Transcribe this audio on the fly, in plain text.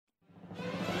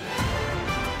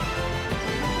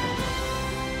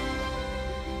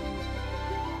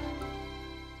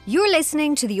You're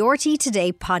listening to the RT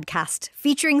Today podcast,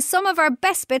 featuring some of our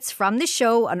best bits from the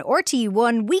show on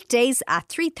RTE1 weekdays at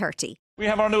 3:30. We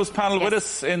have our news panel with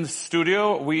us in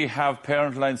studio. We have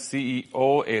Parent Line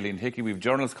CEO Aileen Hickie, we have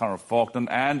journalist Conor Faughnan,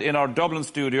 and in our Dublin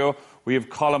studio we have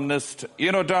columnist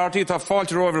Darty. Tá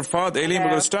fáilte over fad. Aileen, we're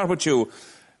going to start with you.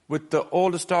 With the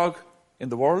oldest dog in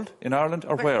the world, in Ireland,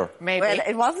 or where? Maybe. Well,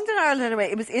 it wasn't in Ireland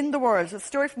anyway, it was in the world. It's a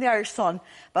story from the Irish Sun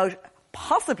about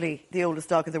possibly the oldest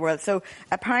dog in the world. So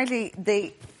apparently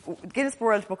the Guinness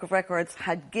World Book of Records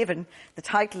had given the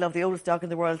title of the oldest dog in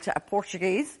the world to a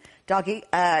Portuguese doggy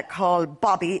called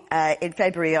Bobby in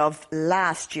February of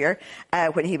last year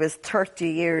when he was 30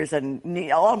 years and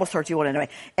almost 31 anyway.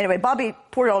 Anyway, Bobby,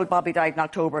 poor old Bobby died in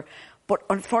October. But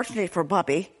unfortunately for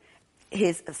Bobby,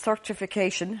 his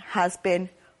certification has been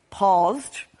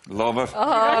paused. Love it.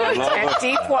 Oh, Love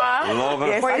deep one. Love it.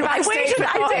 Yes, Wait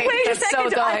a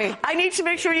second. So I need to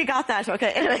make sure you got that.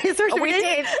 Okay. Anyway, we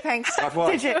did. Thanks.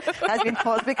 Did you? Has been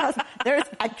paused because there's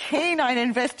a canine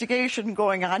investigation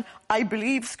going on. I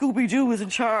believe Scooby-Doo is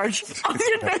in charge of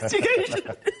the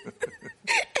investigation.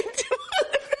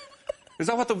 Is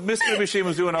that what the mystery machine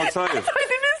was doing outside? That's why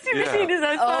the mystery machine is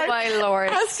outside. Oh, my Lord.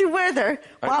 As to whether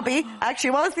Bobby actually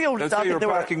was the oldest dog in the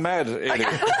world. You're barking mad, Aileen.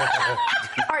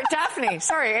 Or Daphne.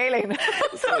 Sorry, Aileen.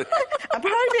 So,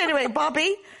 apparently, anyway,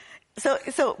 Bobby... So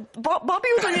Bobby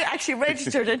was only actually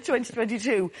registered in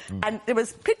 2022, and there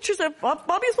was pictures of Bobby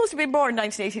was supposed to be born in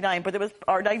 1989, but there was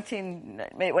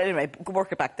well, anyway,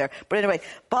 work it back there. But anyway,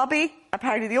 Bobby,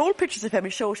 apparently the old pictures of him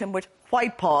showed him with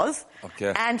white paws,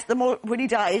 and when he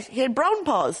died, he had brown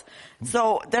paws.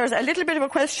 So there's a little bit of a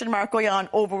question mark going on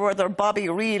over whether Bobby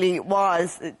really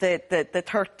was the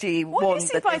 31. What is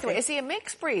he, by the way? Is he a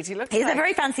mixed breed? He's a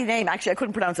very fancy name. Actually, I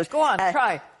couldn't pronounce it. Go on,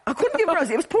 try. I couldn't even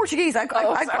pronounce it. It was Portuguese. I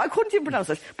couldn't even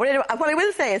pronounce it. But anyway, what I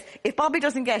will say is, if Bobby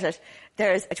doesn't get it,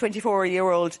 there's a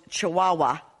 24-year-old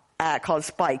Chihuahua called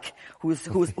Spike,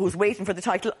 who's waiting for the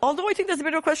title. Although I think there's a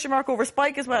bit of a question mark over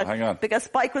Spike as well. Oh, hang on. Because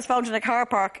Spike was found in a car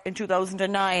park in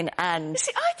 2009, and...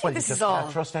 See, I think this is all...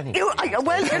 Can't trust anything.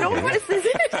 This is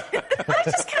it. I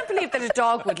just can't believe that a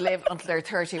dog would live until they're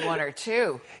 31 or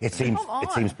 2. It seems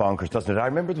bonkers, doesn't it? I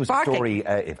remember there was a story...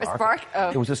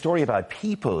 There was a story about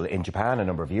people in Japan a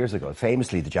number of years ago.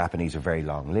 Famously, the Japanese are very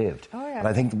long-lived. Oh, yeah. And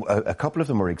I think a couple of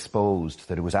them were exposed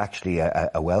that it was actually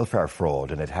a welfare fraud,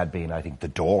 and it had been, I think, the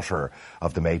daughter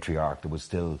of the matriarch that was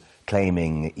still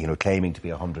claiming to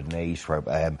be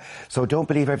 108. So don't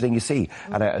believe everything you see.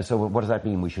 And so what does that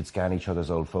mean? We should scan each other's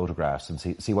old photographs and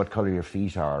see what colour your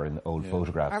feet are in old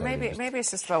photographs. Or maybe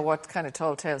it's just about what kind of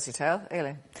tall tales you tell,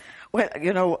 Aileen. Well,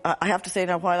 I have to say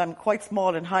now, while I'm quite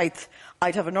small in height,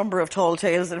 I'd have a number of tall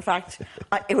tales. In fact,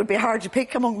 it would be hard to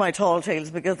pick among my tall tales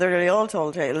because they're really all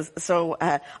tall tales. So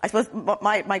I suppose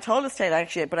my tallest tale,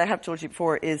 actually, but I have told you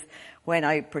before, is when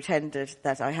I pretended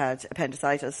that I had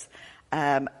appendicitis.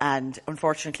 And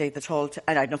unfortunately, and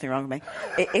I had nothing wrong with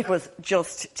me. It was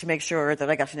just to make sure that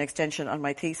I got an extension on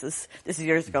my thesis. This is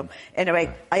years ago.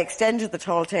 Anyway, I extended the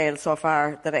tall tale so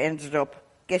far that I ended up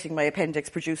getting my appendix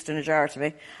produced in a jar to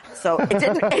me. So it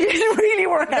didn't really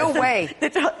work out. No way.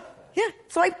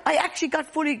 So I actually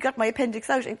got my appendix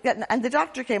out, and the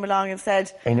doctor came along and said...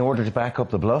 In order to back up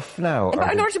the bluff now? In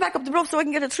order to back up the bluff so I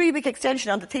can get a 3-week extension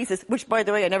on the thesis, which, by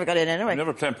the way, I never got in anyway. I'm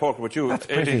never playing poker with you. That's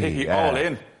Aileen Hickie, all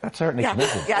in. That's certainly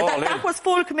commitment. That was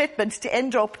full commitment to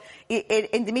end up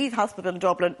in the Meath Hospital in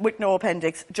Dublin with no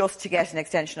appendix just to get an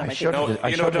extension on my thesis.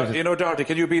 Darty,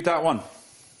 can you beat that one?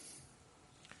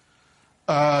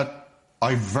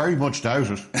 I very much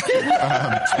doubt it,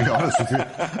 to be honest with you.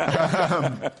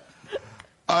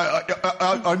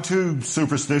 I'm too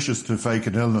superstitious to fake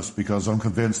an illness because I'm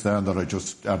convinced then that I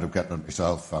just end up getting it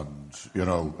myself, and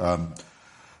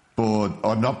but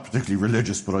I'm not particularly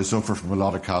religious, but I suffer from a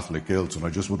lot of Catholic guilt, and I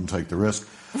just wouldn't take the risk.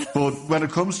 But when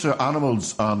it comes to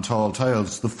animals and tall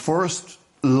tales, the first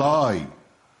lie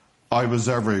I was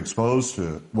ever exposed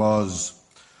to was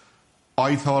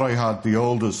I thought I had the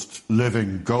oldest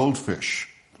living goldfish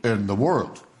in the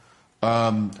world.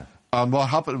 And what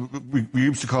happened, we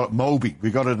used to call it Moby.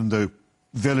 We got it in the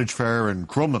village fair in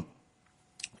Crumlin,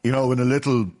 in a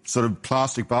little sort of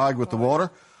plastic bag with the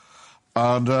water.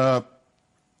 And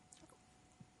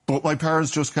but my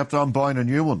parents just kept on buying a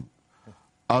new one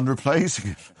and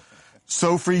replacing it.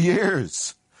 So for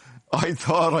years, I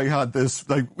thought I had this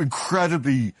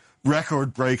incredibly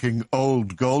record-breaking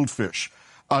old goldfish.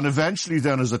 And eventually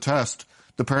then, as a test,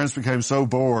 the parents became so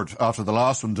bored after the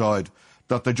last one died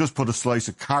that they just put a slice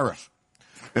of carrot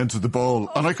into the bowl.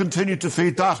 And I continued to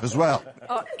feed that as well.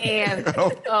 Oh, Ian.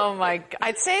 Oh, my God.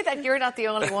 I'd say that you're not the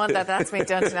only one that's been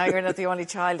done to now. You're not the only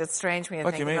child. It's strange when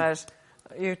you think about it.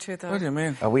 You too, though. What do you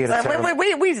mean? We had a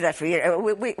We did that for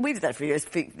years. We did that for years,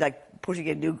 like putting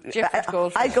in new... Different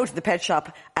goldfish. I'd go to the pet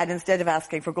shop, and instead of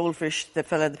asking for goldfish, the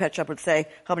fella in the pet shop would say,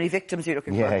 how many victims are you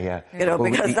looking for? Yeah. You know, Well,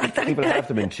 because people have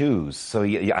them in twos, so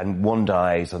and one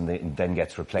dies and then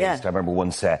gets replaced. Yeah. I remember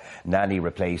once Nanny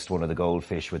replaced one of the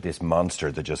goldfish with this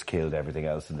monster that just killed everything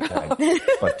else in the tank.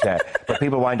 But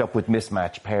people wind up with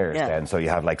mismatched pairs then, so you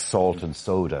have like salt and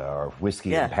soda or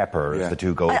whiskey and pepper as the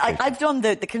two goldfish. I've done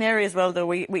the canary as well, though.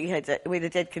 We had a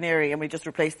dead canary, and we just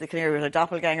replaced the canary with a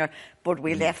doppelganger, but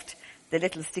we left the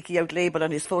little sticky out label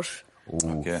on his foot.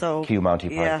 Okay. So, Cue Monty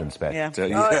Python's bet.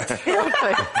 Anyway,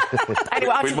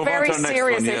 on a very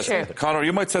serious issue. Conor,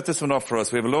 you might set this one up for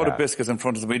us. We have a load of biscuits in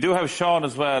front of us. We do have Sean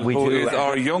as well, who is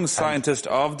our Young Scientist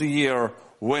of the Year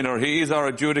winner. He is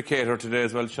our adjudicator today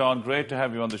as well. Sean, great to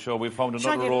have you on the show. We've found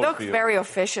another role for you. Sean, you look very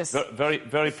officious. Very,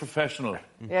 very professional.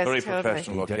 Yes, very totally.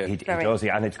 professional. Okay. He does,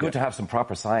 and it's good to have some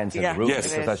proper science in the room. Yes.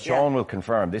 Because as Sean will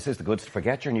confirm, this is the good stuff.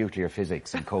 Forget your nuclear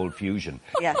physics and cold fusion.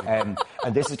 And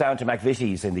this is down to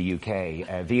McVitie's in the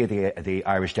UK via the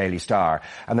Irish Daily Star,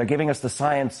 and they're giving us the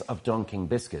science of dunking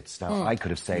biscuits. Now, I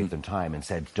could have saved them time and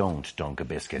said, don't dunk a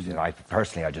biscuit. I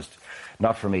just...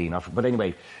 Not for me, but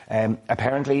anyway,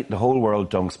 apparently the whole world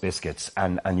dunks biscuits,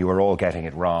 and you are all getting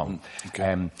it wrong.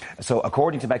 So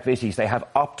according to McVitie's, they have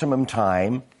optimum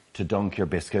time to dunk your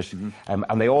biscuit,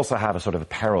 and they also have a sort of a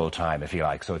peril time, if you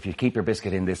like. So if you keep your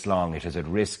biscuit in this long, it is at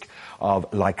risk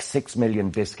of like 6 million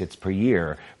biscuits per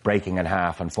year breaking in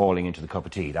half and falling into the cup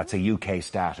of tea. That's a UK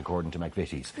stat, according to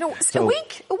McVitie's. No, so, a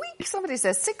week. Somebody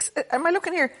says 6. Am I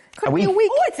looking here? Could a be week? a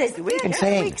week. Oh, it says a week.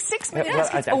 Insane. A week. 6 million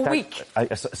biscuits a week.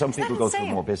 Some people go through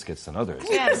more biscuits than others.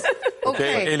 Yes.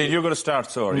 Okay, Aileen, you're going to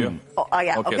start, so are you?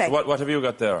 Okay. So what have you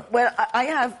got there? Well,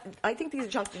 I think these are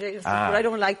chocolate potatoes, but I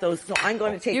don't like those, so I'm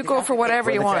going to take... You go for whatever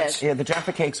you want. Yeah, the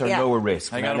Jaffa cakes are lower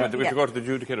risk. Hang on a minute, we should go to the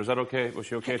adjudicator. Is that okay? Was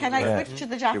she okay? Can I switch to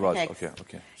the Jaffa cakes?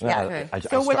 Okay. Yeah.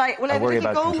 So will I worry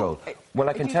about control. Well,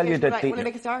 I can tell you that... Will I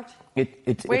make a start?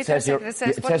 It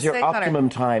says your optimum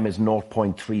time is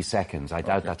 0.3 seconds. I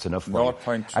doubt that's enough for you.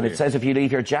 0.3. And it says if you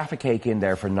leave your Jaffa cake in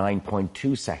there for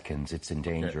 9.2 seconds, it's in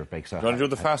danger of breaking. Do you want to do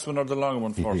the fast one or the long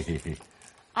one first?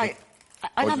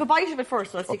 I'll have a bite of it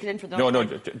first, so I'll stick it in for the... No,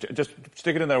 just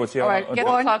stick it in there. We'll see how... All right, get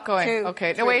the clock going. 2,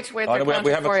 okay. No, wait. We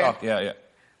have a clock, yeah.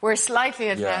 We're slightly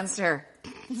advanced here.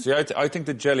 See, I think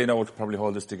the jelly now would probably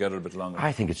hold this together a bit longer.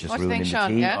 I think it's just what do you ruining think, Sean?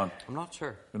 the tea. Yeah? I'm not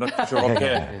sure. You're not sure?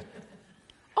 Okay.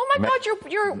 Oh my God,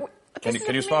 you're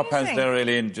Can you swap pans there,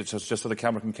 Aileen, just so the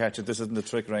camera can catch it? This isn't a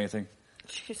trick or anything.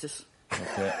 Jesus.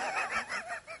 Okay.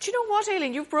 Do you know what,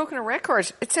 Aileen? You've broken a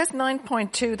record. It says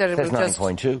 9.2 that it was just...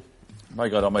 9.22. My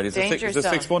God Almighty! Is the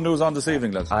 6-1 news on this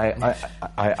evening, lads?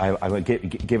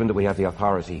 Given that we have the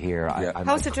authority here,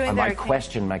 how's it doing I there? might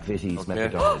question McVitie's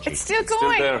methodology. It's still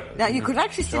going. There. Now you could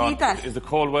actually still eat that. Is the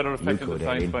cold weather affecting the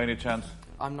times by any chance?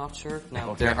 I'm not sure.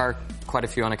 Now, there are quite a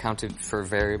few unaccounted for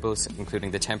variables,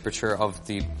 including the temperature of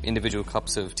the individual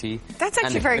cups of tea. That's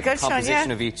actually very good, Sean, the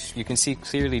composition of each. You can see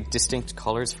clearly distinct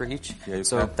colours for each,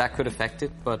 so that could affect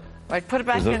it, but... Right, put it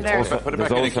back in there. Put it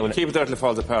back in. Keep it there till it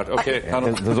falls apart. Okay,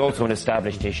 there's also an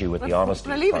established issue with the honesty.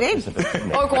 Can I leave it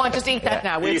in? Oh, go on, just eat that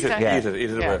now. Eat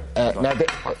it away. Now,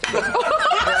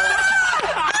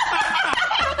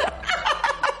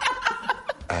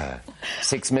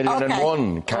 6 million and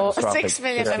one catastrophic. 6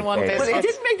 million and one biscuit. But it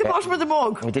didn't make the bottom of the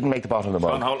mug. It didn't make the bottom of the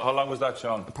mug. Sean, how long was that,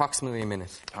 Sean? Approximately a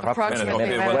minute. Approximately a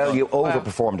minute. Well, you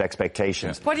overperformed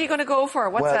expectations. What are you going to go for?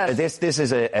 What's that? This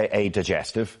is a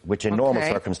digestive, which in normal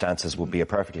circumstances would be a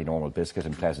perfectly normal biscuit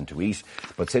and pleasant to eat.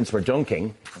 But since we're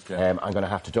dunking, I'm going to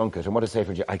have to dunk it. And what does it say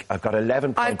for you? I've got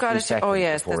 11.2 seconds. Oh,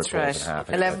 yes, before that's it goes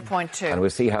in half. 11.2. And we'll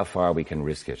see how far we can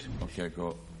risk it. Okay,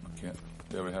 go. Okay,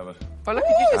 there we have it. Oh, look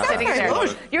at you just sitting there.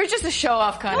 Good. You're just a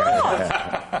show-off,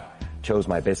 Conor. Chose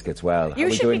my biscuits well.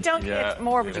 You should be dunking it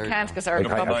more, but you can't because our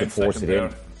I could force it in. All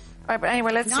right, but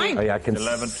anyway, let's see. I can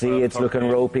 11, see 12, it's looking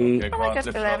ropey. Okay, Oh, I got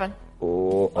 11.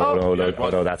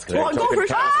 No, that's good. Go for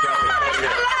it.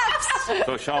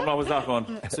 So, Sean, what was that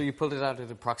one? So you pulled it out at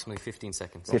approximately 15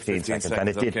 seconds. 15 seconds, and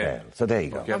it did fail. So there you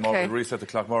go. Okay, we'll reset the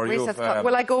clock. More Reset the clock.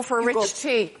 Will I go for a rich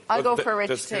tea? I'll go for a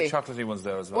rich tea. There's chocolatey ones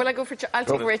there as well. Will I go for... I'll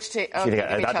take rich tea.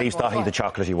 That leaves Dahi the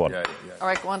chocolatey one. Yeah. All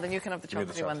right, go on, then you can have the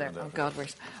chocolatey one there. Oh, God,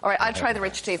 all right, I'll try the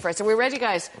rich tea first. Are we ready,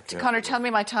 guys? Conor, tell me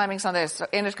my timings on this. So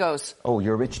in it goes. Oh,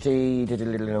 your rich tea...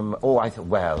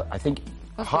 I think...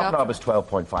 Hobnob is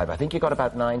 12.5. I think you got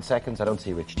about 9 seconds. I don't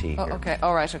see rich tea here. Okay,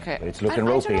 all right, okay. But it's looking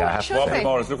ropey. I have to Wobbly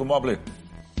more, it's looking wobbly.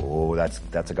 Oh, that's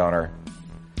a goner.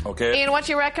 Okay. Ian, what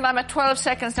do you reckon? I'm at 12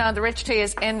 seconds now. The rich tea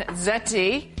is in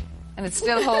Zeti. And it's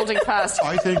still holding fast.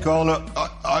 I think all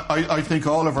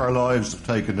of our lives have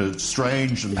taken a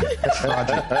strange and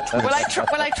tragic twist.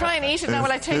 Will I try and eat it now?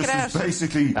 Will I take it out? This is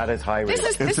basically... That is high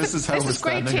risk. This is how we're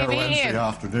spending our Wednesday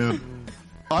afternoon.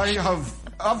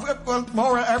 Well,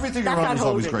 Maura, everything around is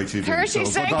always great TV. 30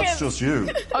 seconds. But that's just you.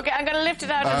 Okay, I'm going to lift it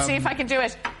out and see if I can do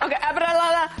it. Okay,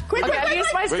 quick, I'll use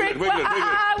my strength. Wiggle it.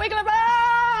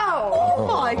 Oh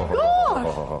my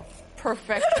God.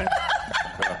 Perfection.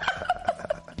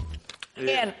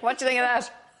 Ian, what do you think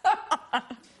of that?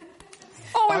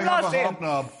 Oh, we've lost Ian. I have a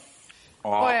hobnob.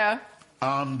 Oh, yeah.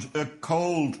 And a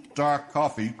cold, dark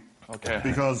coffee. Okay.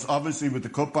 Because obviously with the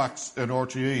cutbacks in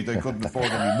RTE, they couldn't afford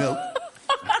any milk.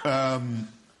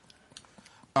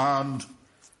 And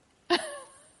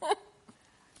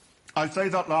I'd say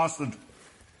that lasted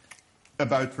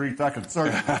about 3 seconds.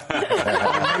 Sorry.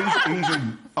 I'm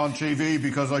eating on TV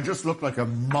because I just look like a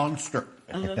monster.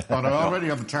 And I already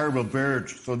have a terrible beard,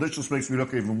 so this just makes me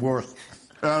look even worse.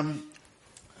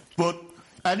 But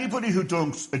anybody who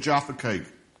dunks a Jaffa cake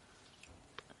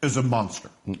is a monster.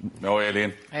 No,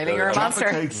 Aileen. Aileen, you're a monster.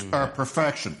 Jaffa cakes are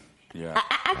perfection. Yeah.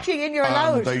 Actually, and you're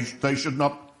allowed. They should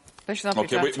not... They should not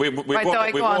be Okay, we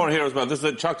right, more here as well. This is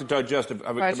a chocolate digestive.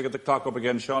 Can we get the clock up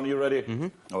again? Sean, are you ready?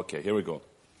 Mm-hmm. Okay, here we go.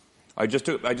 I just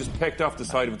pecked off the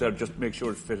side of it there just to make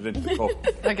sure it fitted into the cup.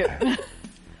 Okay.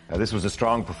 This was a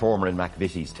strong performer in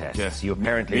McVitie's test. Yes. You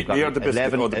apparently got the biscuit.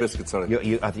 11. Oh, the biscuit,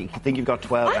 sorry. I think you've got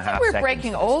 12 and a half we're seconds.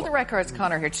 breaking all the records,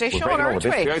 Conor, here today. Sean, aren't we?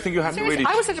 Yeah, I think you have to really...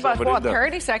 I was at about,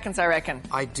 30 seconds, I reckon.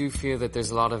 I do feel that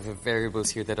there's a lot of variables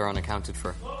here that are unaccounted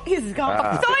for. He's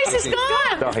gone. Dice is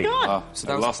gone. Sorry. So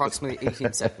that was approximately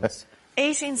 18 seconds.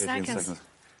 18 seconds.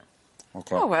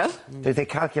 Okay. Oh, well. They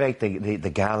calculate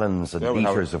the gallons and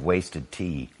litres of wasted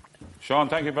tea. Sean,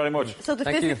 thank you very much. So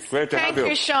Thank you. Great to have you. Thank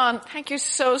you, Sean. Thank you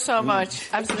so much.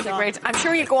 Absolutely great. I'm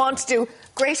sure you'll go on to do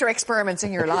greater experiments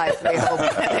in your life, I hope.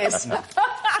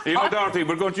 You know, Dorothy,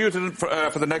 we're going to use it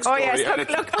for the next story. Oh, yes.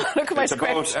 Look at my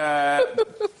script. It's about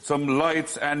some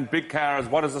lights and big cars.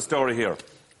 What is the story here?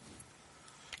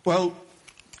 Well,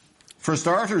 for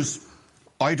starters,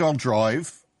 I don't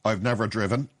drive. I've never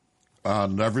driven.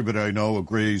 And everybody I know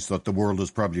agrees that the world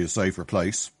is probably a safer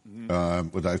place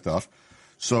without that.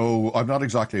 So I'm not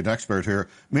exactly an expert here.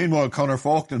 Meanwhile, Conor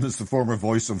Faughnan is the former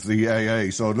voice of the AA,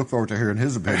 so I look forward to hearing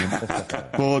his opinion.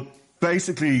 But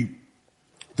basically,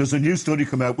 there's a new study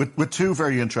come out with two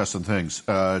very interesting things.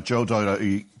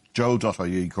 Joe.ie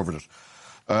covered it.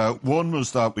 One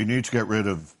was that we need to get rid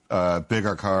of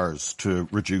bigger cars to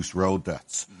reduce road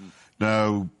deaths. Mm-hmm.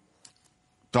 Now,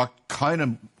 that kind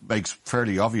of makes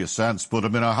fairly obvious sense, but I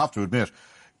mean, I have to admit,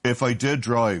 if I did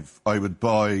drive, I would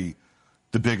buy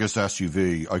the biggest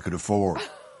SUV I could afford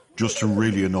just to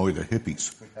really annoy the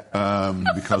hippies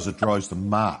because it drives them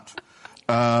mad.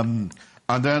 And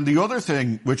then the other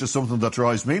thing, which is something that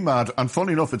drives me mad, and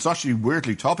funny enough, it's actually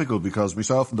weirdly topical because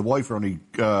myself and the wife are only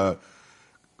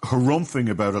harumphing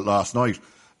about it last night,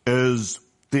 is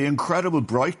the incredible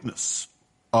brightness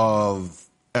of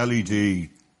LED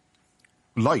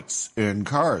lights in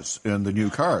cars, in the new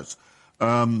cars.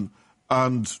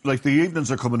 And, like, the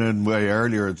evenings are coming in way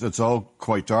earlier. It's all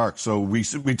quite dark. So we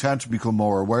tend to become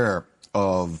more aware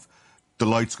of the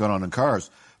lights going on in cars.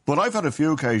 But I've had a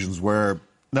few occasions where,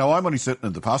 now I'm only sitting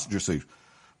in the passenger seat,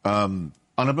 and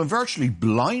I've been virtually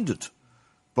blinded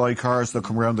by cars that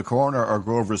come around the corner or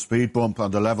go over a speed bump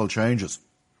and the level changes.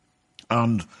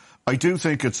 And I do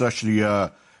think it's actually,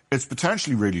 it's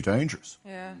potentially really dangerous.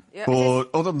 Yeah. But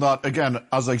other than that, again,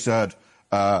 as I said,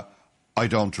 I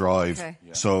don't drive,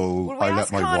 so I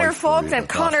let my wife worry about that.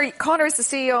 Conor is the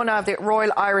CEO now of the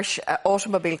Royal Irish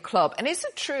Automobile Club. And is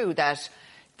it true that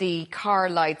the car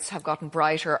lights have gotten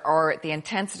brighter, or the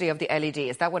intensity of the LED?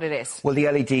 Is that what it is? Well,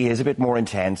 the LED is a bit more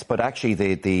intense, but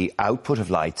actually the output of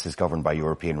lights is governed by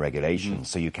European regulations.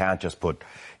 So you can't just put,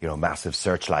 massive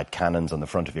searchlight cannons on the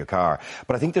front of your car.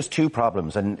 But I think there's two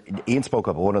problems, and Ian spoke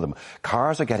about one of them.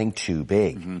 Cars are getting too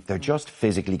big. They're just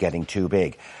physically getting too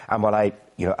big. And while I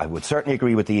would certainly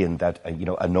agree with Ian that,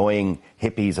 annoying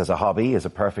hippies as a hobby is a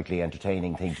perfectly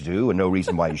entertaining thing to do and no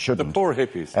reason why you shouldn't. The poor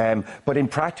hippies. But in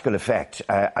practical effect,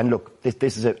 and look,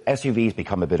 this is SUVs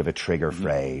become a bit of a trigger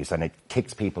phrase, and it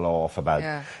kicks people off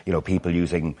about, people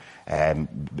using,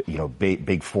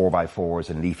 big 4x4s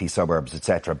in leafy suburbs,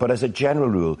 etc. But as a general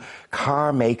rule,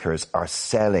 car makers are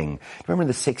selling. Remember in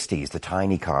the 60s, the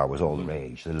tiny car was all the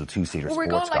rage, the little two-seater sports car.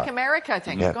 We're going like America, I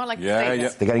think. Yeah. We're going like the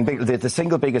States. They're getting big. The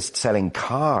single biggest selling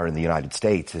car in the United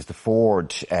States is the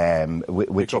Ford,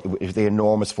 which is the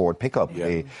enormous Ford pickup,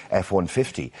 the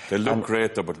F-150. They look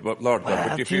great, though, but Lord,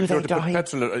 but if you were to put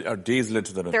petrol or diesel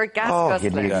into them... They're gas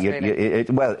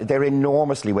guzzlers, well, they're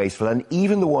enormously wasteful, and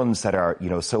even the ones that are,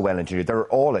 so well engineered, they're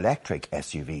all electric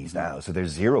SUVs now, so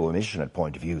there's zero emission at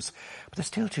point of use. But they're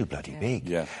still too bloody big.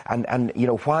 Yeah. And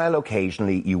while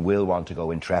occasionally you will want to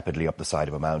go intrepidly up the side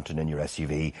of a mountain in your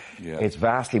SUV, it's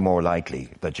vastly more likely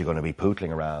that you're going to be pootling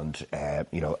around,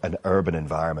 an urban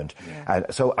environment. Yeah.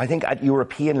 So I think at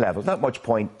European level, not much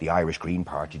point the Irish Green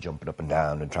Party jumping up and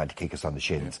down and trying to kick us on the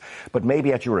shins. But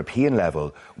maybe at European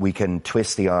level, we can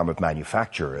twist the arm of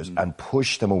manufacturers and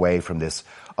push them away from this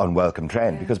unwelcome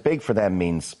trend, because big for them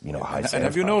means, high sales. And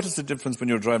have you noticed the difference when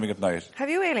you're driving at night? Have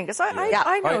you, Aileen? Because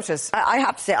I notice. I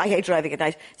have to say, I hate driving at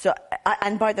night. So,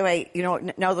 and by the way,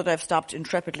 now that I've stopped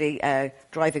intrepidly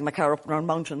driving my car up and around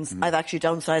mountains, I've actually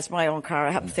downsized my own car,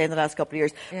 I have to say, in the last couple of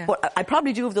years. Yeah. But I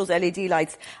probably do have those LED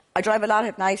lights. I drive a lot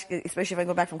at night, especially if I'm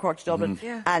going back from Cork to Dublin,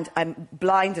 and I'm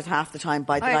blinded half the time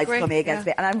by the lights coming against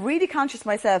me. And I'm really conscious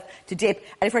myself to dip.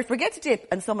 And if I forget to dip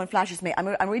and someone flashes me,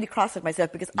 I'm really cross at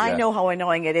myself, because I know how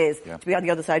annoying it is to be on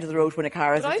the other side of the road when a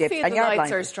car has dipped. I feel the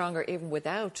lights are stronger even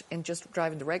in just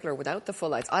driving the regular, without the full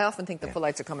lights. I often think the full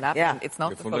lights are coming after me. It's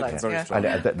not the full lights. And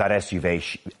that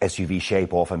SUV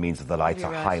shape often means that the lights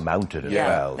are high mounted as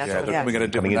well. They're coming at a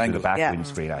different angle. Coming into the back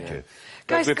windscreen at you.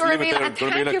 Guys, Gurmil, and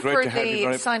thank you for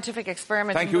the scientific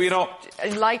experiment. Thank you, Eno.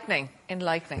 Enlightening.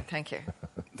 Thank you.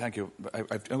 Thank you. I'm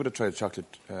going to try the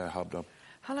chocolate hobnob.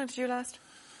 How long did you last?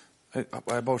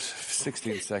 About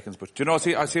 16 seconds. But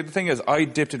the thing is, I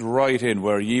dipped it right in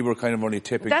where you were kind of only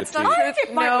tipping the tea. That's not true.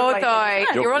 No, though.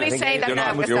 You're only saying that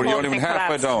now because the whole thing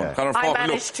halfway down. Conor Faughnan,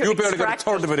 look, you barely got a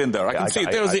third of it in there. I can see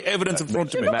there's the evidence in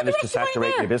front of me. You managed to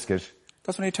saturate your biscuit.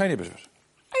 That's only a tiny bit of it.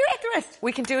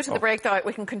 We can do it in the break, though.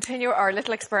 We can continue our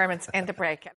little experiments in the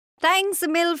break. Thanks a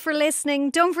mil for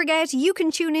listening. Don't forget, you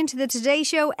can tune into the Today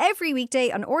Show every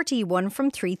weekday on RTE1 from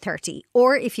 3:30.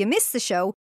 Or if you miss the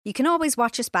show, you can always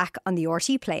watch us back on the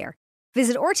RTE player.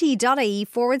 Visit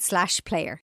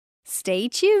rte.ie/player. Stay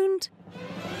tuned.